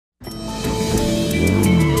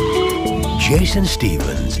Jason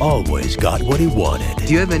Stevens always got what he wanted.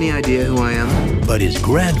 Do you have any idea who I am? But his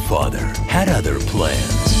grandfather had other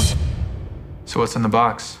plans. So what's in the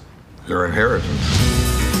box? Your inheritance.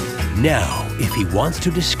 Now, if he wants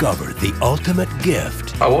to discover the ultimate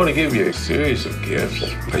gift, I want to give you a series of gifts.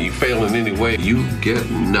 If you fail in any way, you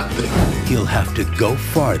get nothing. he'll have to go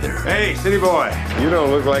farther. Hey, city boy, you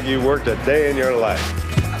don't look like you worked a day in your life.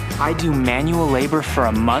 I do manual labor for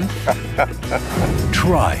a month?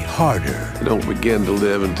 Try harder. You don't begin to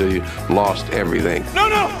live until you've lost everything.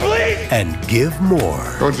 No, please! And give more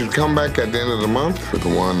I want you to come back at the end of the month with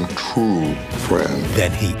one true friend.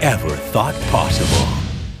 than he ever thought possible.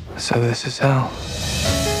 So this is hell.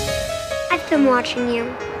 I've been watching you.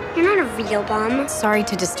 You're not a real bum. Sorry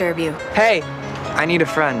to disturb you. Hey, I need a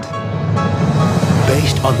friend.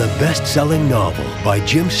 Based on the best-selling novel by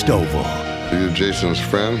Jim Stovall. Are you Jason's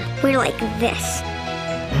friend? We're like this.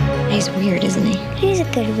 He's weird, isn't he? He's a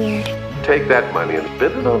good weird. Take that money and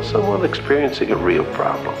spend it on someone experiencing a real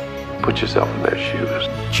problem. Put yourself in their shoes.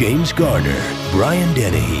 James Garner, Brian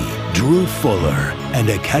Dennehy, Drew Fuller, and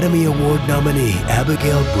Academy Award nominee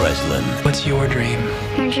Abigail Breslin. What's your dream?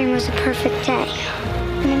 My dream was a perfect day,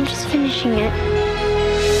 and I'm just finishing it.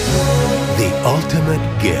 The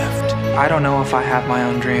ultimate gift. I don't know if I have my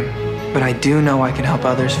own dream, but I do know I can help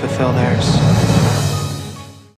others fulfill theirs.